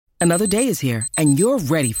Another day is here, and you're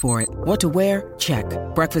ready for it. What to wear? Check.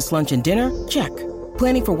 Breakfast, lunch, and dinner? Check.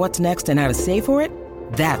 Planning for what's next and how to save for it?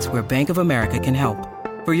 That's where Bank of America can help.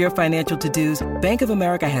 For your financial to-dos, Bank of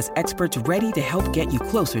America has experts ready to help get you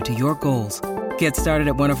closer to your goals. Get started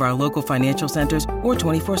at one of our local financial centers or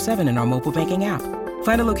 24/7 in our mobile banking app.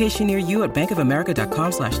 Find a location near you at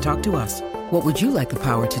bankofamerica.com/talktous. What would you like the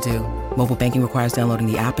power to do? Mobile banking requires downloading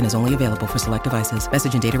the app and is only available for select devices.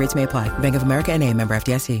 Message and data rates may apply. Bank of America NA, member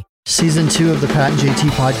FDIC. Season 2 of the Pat and JT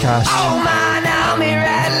podcast. Oh man, I'm here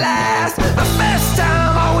at last. The best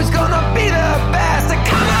time, always gonna be the best.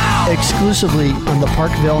 Come on! Exclusively on the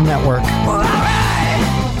Parkville Network. Well, all right.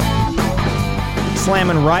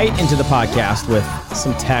 Slamming right into the podcast with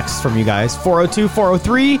some texts from you guys.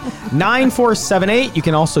 402-403-9478. You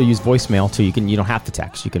can also use voicemail too. You don't have to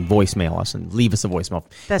text. You can voicemail us and leave us a voicemail.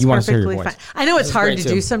 That's you want us to hear your perfectly voice. fine. I know it's hard to great,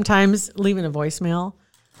 do too. sometimes, leaving a voicemail.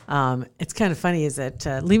 It's kind of funny is that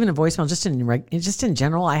leaving a voicemail just in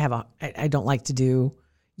general, I don't like to do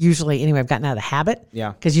usually anyway. I've gotten out of the habit.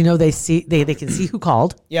 Yeah. Because they can see who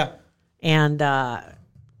called. Yeah. And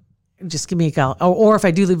just give me a call. Or if I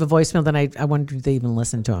do leave a voicemail, then I wonder if they even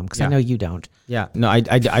listen to them because I know you don't. Yeah. No,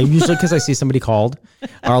 I usually, because I see somebody called,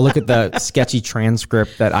 or I'll look at the sketchy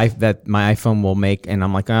transcript that my iPhone will make, and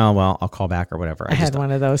I'm like, oh, well, I'll call back or whatever. I had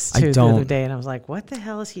one of those too the other day, and I was like, what the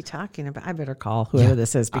hell is he talking about? I better call whoever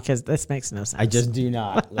this is because this makes no sense. I just do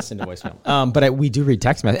not listen to voicemail. But we do read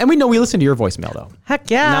text messages. And we know we listen to your voicemail, though. Heck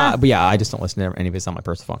yeah. But yeah, I just don't listen to any of it on my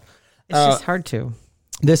personal phone. It's just hard to.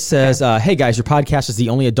 This says, hey guys, your podcast is the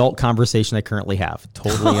only adult conversation I currently have.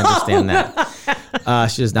 Totally understand that.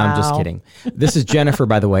 She says, no, I'm just kidding. This is Jennifer,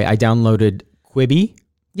 by the way. I downloaded Quibi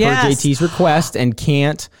per JT's request and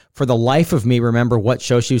can't for the life of me remember what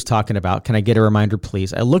show she was talking about. Can I get a reminder,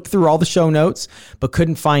 please? I looked through all the show notes, but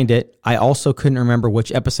couldn't find it. I also couldn't remember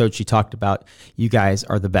which episode she talked about. You guys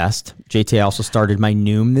are the best. JT, I also started my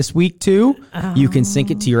Noom this week too. You can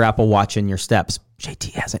sync it to your Apple Watch in your steps.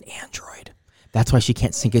 JT has an Android. That's why she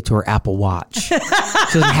can't sync it to her Apple Watch. She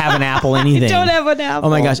doesn't have an Apple anything. I don't have an Apple. Oh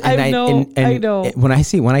my gosh! And I know. When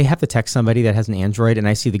I have to text somebody that has an Android and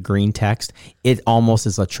I see the green text, it almost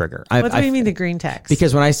is a trigger. What do you mean the green text?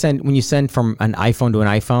 Because when you send from an iPhone to an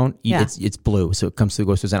iPhone, it's blue, so it goes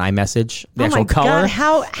through as an iMessage, the actual color.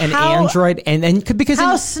 How Android and because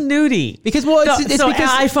how snooty? Because it's because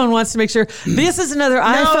iPhone wants to make sure this is another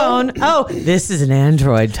iPhone. Oh, this is an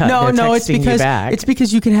Android. It's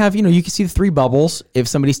because you can have you can see the three bubbles if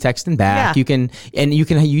somebody's texting back. Yeah. You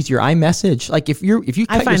can use your iMessage. Like if you cut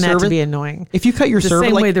I find your that service, to be annoying. If you cut your the service,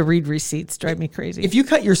 same like, way the read receipts drive me crazy. If you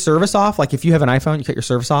cut your service off, like if you have an iPhone, you cut your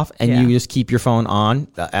service off, and you just keep your phone on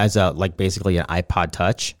as basically an iPod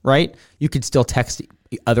Touch, right? You could still text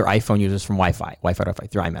other iPhone users from Wi-Fi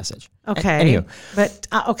through iMessage. Okay. Anywho.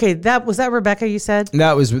 But was that Rebecca you said?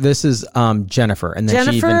 This is Jennifer. And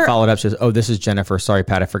then she even followed up. She says, oh, this is Jennifer. Sorry,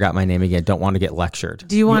 Pat, I forgot my name again. Don't want to get lectured.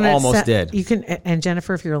 Do you want to almost did. You can, and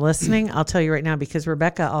Jennifer, if you're listening, I'll tell you right now because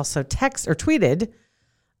Rebecca also texted or tweeted,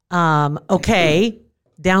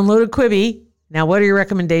 downloaded Quibi. Now, what are your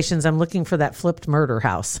recommendations? I'm looking for that flipped murder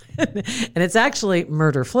house. And it's actually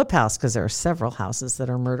murder flip house because there are several houses that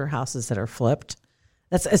are murder houses that are flipped.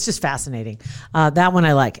 It's just fascinating. That one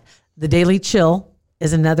I like. The Daily Chill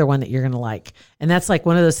is another one that you're going to like. And that's like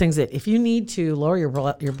one of those things that if you need to lower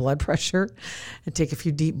your blood pressure and take a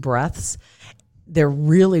few deep breaths, they're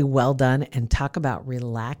really well done and talk about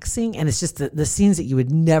relaxing. And it's just the scenes that you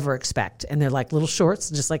would never expect. And they're like little shorts,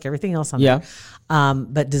 just like everything else on there.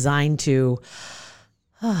 But designed to,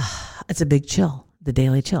 it's a big chill, The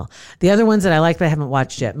Daily Chill. The other ones that I like but I haven't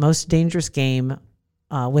watched yet, Most Dangerous Game,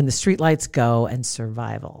 When the Streetlights Go, and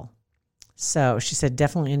Survival. So she said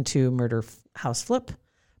definitely into Murder House Flip.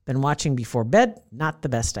 Been watching before bed. Not the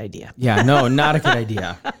best idea. Yeah, no, not a good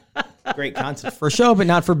idea. Great concept for a show, but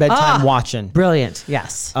not for bedtime watching. Brilliant.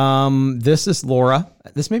 Yes. This is Laura.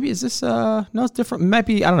 No, it's different. It might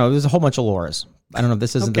be, I don't know. There's a whole bunch of Lauras. I don't know if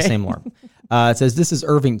this isn't the same Laura. It says, this is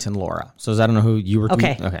Irvington Laura. So I don't know who you were.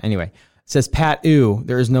 Okay. Anyway. It says, Pat, ooh,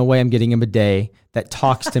 there is no way I'm getting him a day that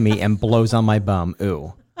talks to me and blows on my bum.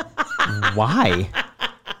 Ooh. Why?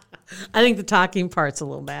 I think the talking part's a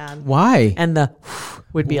little bad. Why? And the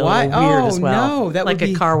would be a little weird as well. No, that like would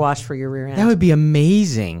a be, car wash for your rear end. That would be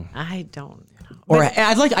amazing. I don't know. Or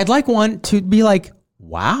I'd like one to be like,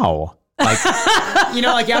 wow. Like,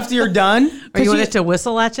 like after you're done. Or you want it to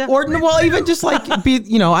whistle at you? Or, well, even just like be,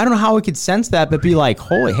 I don't know how we could sense that, but be like,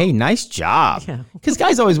 holy, hey, nice job. Because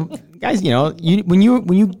guys, when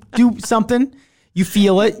you do something, you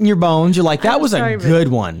feel it in your bones. You're like, that was a good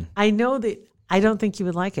one. I know that I don't think you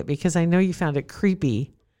would like it because I know you found it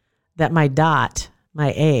creepy that my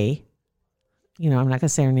A, I'm not going to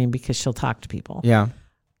say her name because she'll talk to people. Yeah.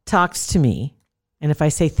 Talks to me. And if I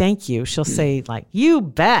say thank you, she'll say like, you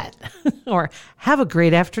bet, or have a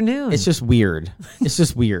great afternoon. It's just weird. It's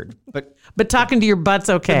just weird. But talking to your butt's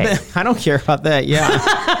okay. I don't care about that. Yeah.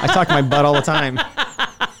 I talk to my butt all the time.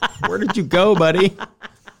 Where did you go, buddy?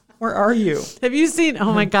 Where are you? Have you seen,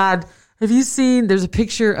 oh my God, there's a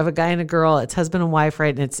picture of a guy and a girl. It's husband and wife,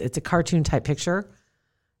 right? And it's a cartoon type picture.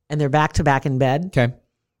 And they're back to back in bed. Okay.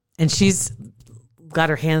 And she's got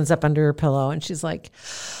her hands up under her pillow. And she's like,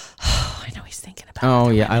 oh, I know he's thinking about Oh,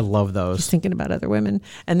 other yeah. women. I love those. He's thinking about other women.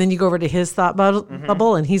 And then you go over to his thought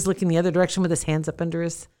bubble and he's looking the other direction with his hands up under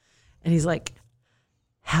his, and he's like,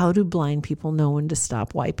 how do blind people know when to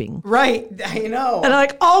stop wiping? Right. I know. And I'm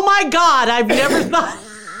like, oh my God, I've never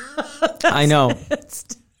thought. I know.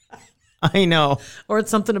 I know. Or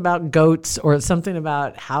it's something about goats, or it's something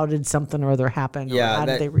about how did something or other happen? Yeah, or how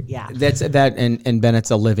did they react? That's that, and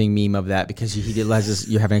Bennett's a living meme of that because he realizes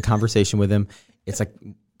you're having a conversation with him. It's like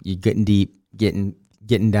you're getting deep, getting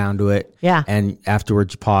down to it. Yeah. And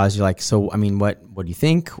afterwards you pause. You're like, so I mean, what do you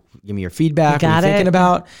think? Give me your feedback. You What are got you it. thinking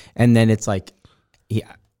about? And then it's like,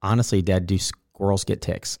 honestly, Dad, do squirrels get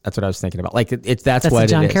ticks? That's what I was thinking about. Like that's what a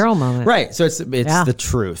John it is. Carroll moment. Right. So it's the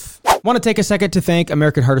truth. Want to take a second to thank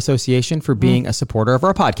American Heart Association for being a supporter of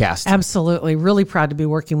our podcast. Absolutely. Really proud to be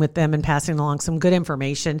working with them and passing along some good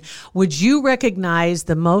information. Would you recognize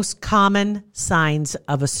the most common signs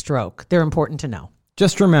of a stroke? They're important to know.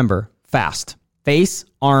 Just remember, FAST. Face,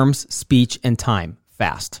 arms, speech, and time.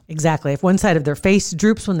 FAST. Exactly. If one side of their face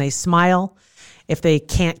droops when they smile, if they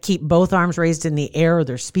can't keep both arms raised in the air, or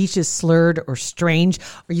their speech is slurred or strange,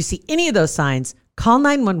 or you see any of those signs, call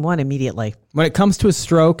 911 immediately. When it comes to a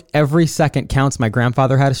stroke, every second counts. My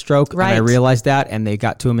grandfather had a stroke, Right. and I realized that, and they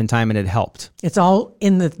got to him in time, and it helped. It's all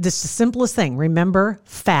in this the simplest thing. Remember,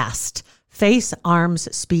 FAST. Face,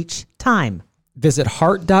 arms, speech, time. Visit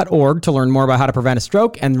heart.org to learn more about how to prevent a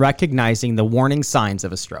stroke and recognizing the warning signs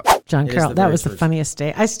of a stroke. John It is Carroll, the that very was the truth. funniest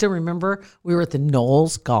day. I still remember we were at the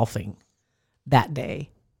Knolls golfing that day.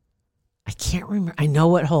 I can't remember. I know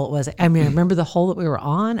what hole it was. I mean, I remember the hole that we were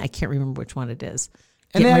on. I can't remember which one it is.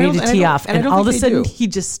 And Getting I ready don't- to and I tee don't- off. and I And don't all of a think they sudden, do. he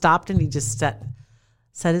just stopped and he just set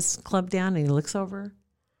his club down and he looks over.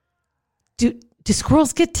 Do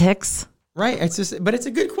squirrels get ticks? Right. It's just, but it's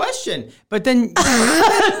a good question. But then,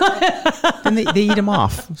 then they eat them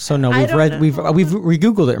off. So no, we've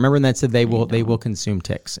Googled it. Remember when that said they will consume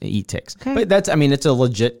ticks, eat ticks. Okay. But that's, I mean, it's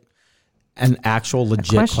an actual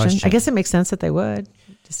legit question. I guess it makes sense that they would.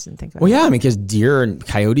 Just didn't think about Well, it. yeah, I mean, because deer and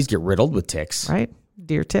coyotes get riddled with ticks. Right?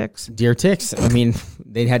 Deer ticks. Deer ticks. I mean,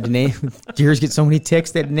 they had to name deers get so many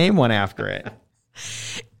ticks they had to name one after it.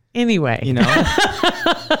 Anyway, You know.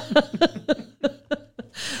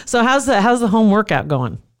 so how's the home workout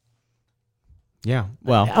going? Yeah.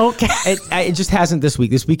 Well, Okay. it just hasn't this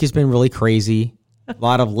week. This week has been really crazy. A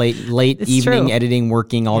lot of late It's evening true. editing,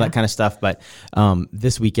 working, all that kind of stuff. But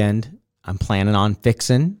this weekend, I'm planning on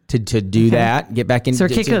fixing to do that. Get back into. So we're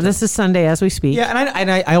kicking it. This is Sunday as we speak. Yeah,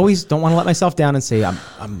 and I always don't want to let myself down and say I'm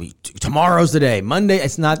tomorrow's the day. Monday,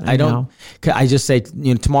 it's not. I don't. I just say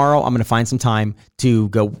tomorrow I'm going to find some time to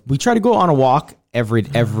go. We try to go on a walk every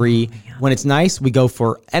when it's nice. We go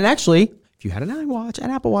for, and actually, if you had an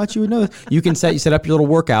Apple Watch, you would know this. You can set up your little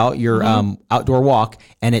workout, your outdoor walk,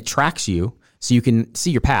 and it tracks you. So you can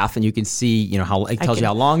see your path and you can see, how it tells you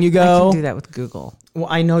how long you I go. can do that with Google. Well,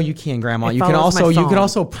 I know you can, Grandma. It You can follows my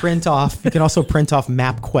also phone. print off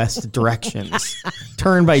MapQuest directions,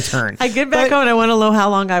 turn by turn. I get back home and I want to know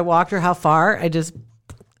how long I walked or how far. And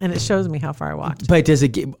it shows me how far I walked. But does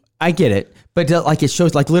it? I get it. But it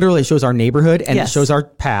shows literally it shows our neighborhood and Yes. it shows our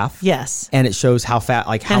path. Yes. And it shows how fat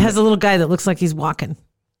how. And it has a little guy that looks like he's walking.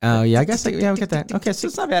 Oh yeah, I guess we get that. Okay, so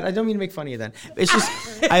it's not bad. I don't mean to make fun of you then. It's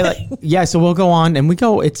just so we'll go on and we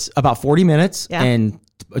go. It's about 40 minutes Yeah. and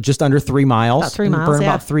just under 3 miles. About 3 and miles, burn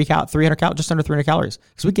yeah. about 300 calories, just under 300 calories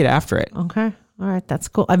because we get after it. Okay. All right. That's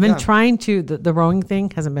cool. I've been trying to, the rowing thing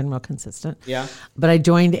hasn't been real consistent. Yeah. But I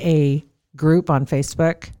joined a group on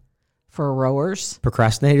Facebook for rowers.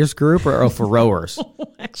 Procrastinators group or for rowers?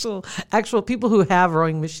 Actual people who have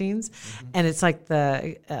rowing machines, and it's like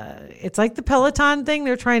the Peloton thing.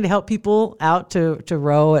 They're trying to help people out to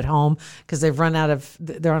row at home because they've run out of.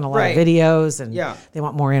 They're on a lot Right. of videos and Yeah. they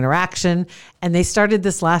want more interaction. And they started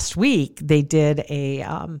this last week. They did a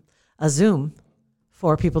Zoom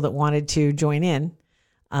for people that wanted to join in.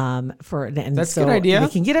 That's a good idea. They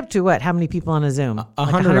can get up to what? How many people on a Zoom?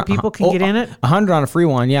 100 people can get in it. 100 on a free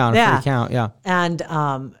one, yeah, on a free account, yeah. And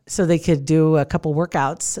so they could do a couple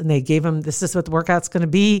workouts, and they gave them, this is what the workout's going to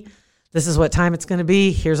be. This is what time it's going to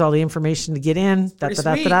be. Here's all the information to get in. Pretty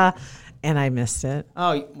sweet. And I missed it.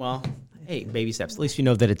 Oh well, Hey, baby steps. At least you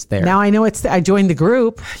know that it's there. Now I know I joined the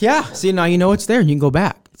group. Yeah. See, now you know it's there and you can go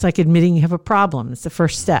back. It's like admitting you have a problem. It's the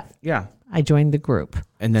first step. Yeah. I joined the group.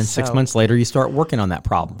 And then 6 months later, you start working on that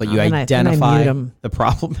problem. But you then I identify mute 'em. the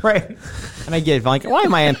problem. Right. And I get like, why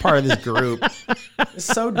am I in part of this group? It's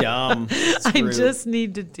so dumb. I just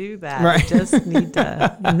need to do that. Right. I just need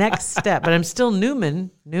to. Next step. But I'm still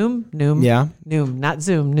Newman. Noom. Yeah. Noom, not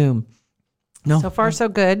Zoom. Noom. No. So far, so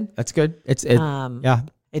good. That's good. Yeah.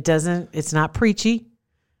 It's not preachy.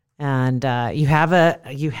 And you have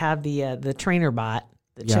the trainer bot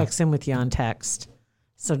that checks in with you on text.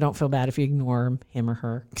 So don't feel bad if you ignore him or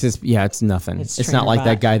her. Because it's nothing. It's not like bot.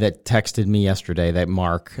 that guy that texted me yesterday, that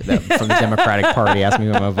Mark that from the Democratic Party, asked me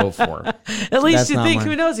who I'm going to vote for. At least That's you not think, mine.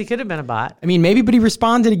 who knows, he could have been a bot. I mean, maybe, but he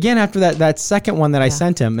responded again after that second one that I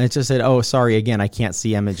sent him. It just said, "Oh, sorry again, I can't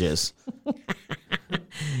see images."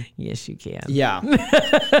 Yes, you can. Yeah.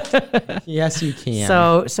 Yes, you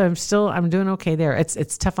can. So I'm doing okay there.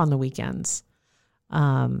 It's tough on the weekends.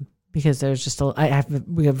 Because there's just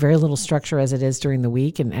we have very little structure as it is during the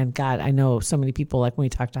week, and God, I know so many people. Like when we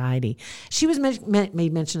talked to Heidi, she was made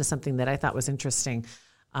mention of something that I thought was interesting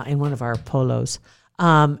in one of our polos,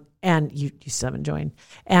 and you still haven't joined,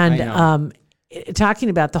 and talking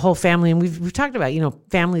about the whole family, and we've talked about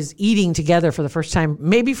families eating together for the first time,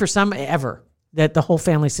 maybe for some ever, that the whole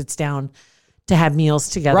family sits down to have meals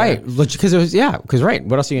together. Right. Because right.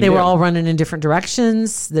 What else are you going to do? They were all running in different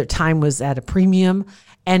directions. Their time was at a premium.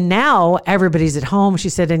 And now everybody's at home, she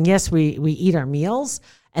said, and yes, we eat our meals,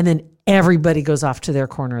 and then everybody goes off to their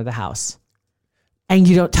corner of the house. And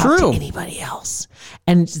you don't talk to anybody else.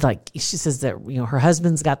 And it's like she says that her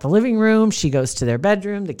husband's got the living room, she goes to their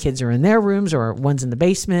bedroom, the kids are in their rooms, or one's in the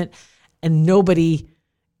basement, and nobody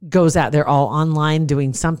goes out. They're all online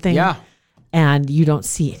doing something. Yeah. And you don't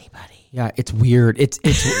see anybody. Yeah, it's weird. It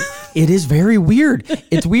is very weird.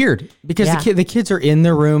 It's weird because the kids are in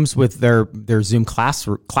their rooms with their Zoom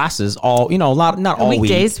classes all, not all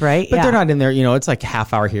weekdays, week, right? But they're not in there, it's like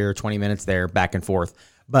half hour here, 20 minutes there, back and forth.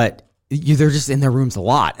 But they're just in their rooms a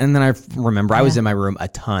lot. And then I remember I was in my room a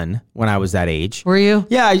ton when I was that age. Were you?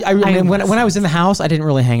 Yeah. I mean, when I was in the house, I didn't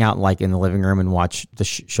really hang out like in the living room and watch the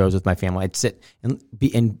shows with my family. I'd sit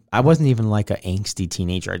and I wasn't even like an angsty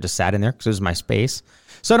teenager. I just sat in there because it was my space.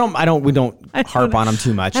 So we don't harp on them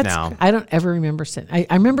too much now. I don't ever remember sitting.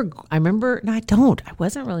 I remember. No, I don't. I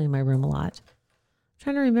wasn't really in my room a lot. I'm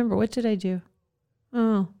trying to remember, what did I do?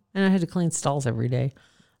 Oh, and I had to clean stalls every day.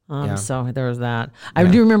 So there was that. I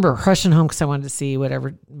do remember rushing home because I wanted to see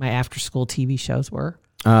whatever my after school TV shows were.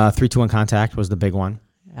 3-2-1 Contact was the big one.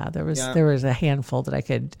 Yeah, there was a handful that I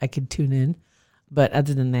could tune in, but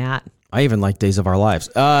other than that, I even like Days of Our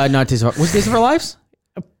Lives. Not Days of Our... Was Days of Our Lives?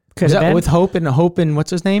 Could have been. With Hope and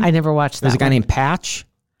what's his name? I never watched that. There's a guy named Patch.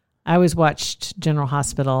 I always watched General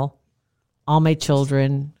Hospital, All My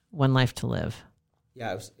Children, One Life to Live.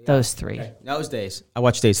 Yeah, those three. Okay. Those days. I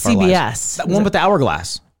watched Days of Our Lives. CBS. That one with the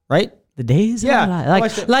hourglass, right? The Days of Our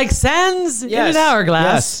Lives. Like sands in an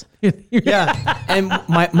hourglass. Yes. Yeah. And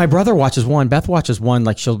my brother watches one. Beth watches one.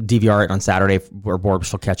 Like she'll DVR it on Saturday. We're bored.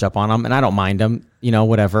 She'll catch up on them. And I don't mind them,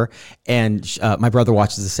 whatever. And my brother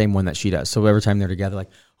watches the same one that she does. So every time they're together, like,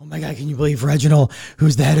 oh my God, can you believe Reginald,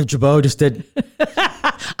 who's the head of Jabot, just did.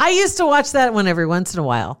 I used to watch that one every once in a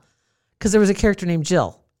while because there was a character named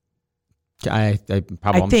Jill. I'm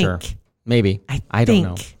sure. Maybe. I don't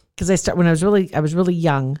know. Because when I was really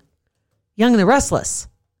young. Young and the Restless.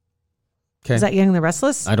 Okay. Is that Young and the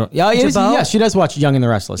Restless? I don't. Yeah, yeah, she does watch Young and the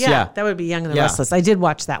Restless. Yeah. That would be Young and the Restless. I did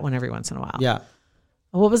watch that one every once in a while. Yeah.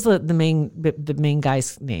 What was the main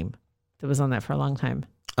guy's name that was on that for a long time?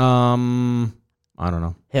 I don't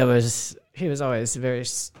know. He was always very.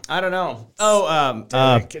 I don't know. Oh,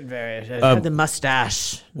 had the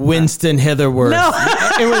mustache. Winston Hitherworth. No,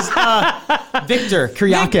 it was Victor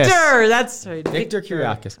Kiriakis. Victor, that's right. Victor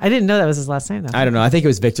Kiriakis. I didn't know that was his last name though. I don't know. I think it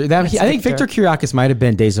was Victor. I think Victor Kiriakis might have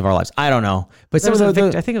been Days of Our Lives. I don't know. But some of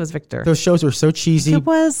I think it was Victor. Those shows were so cheesy. It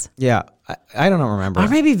was. Yeah, I don't remember. Or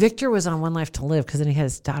maybe Victor was on One Life to Live because then he had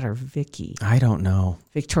his daughter Vicky. I don't know.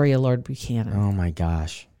 Victoria Lord Buchanan. Oh my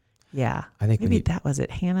gosh. Yeah, I think maybe that was it.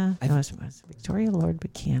 Hannah. No, it was Victoria Lord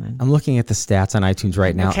Buchanan. I'm looking at the stats on iTunes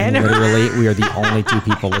right now, and literally, we are the only two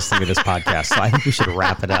people listening to this podcast. So I think we should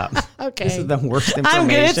wrap it up. Okay, this is the worst information. I'm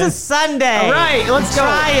good. It's a Sunday. All right, let's go.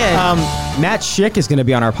 Try it. Matt Schick is going to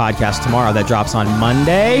be on our podcast tomorrow. That drops on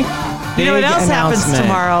Monday. You know what else happens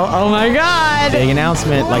tomorrow? Oh my God! Big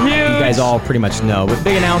announcement, like Huge. you guys all pretty much know. But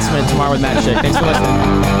big announcement tomorrow with Matt Schick. Thanks for listening.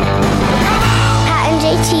 Pat and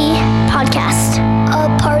JT Podcast, a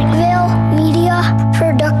Parkville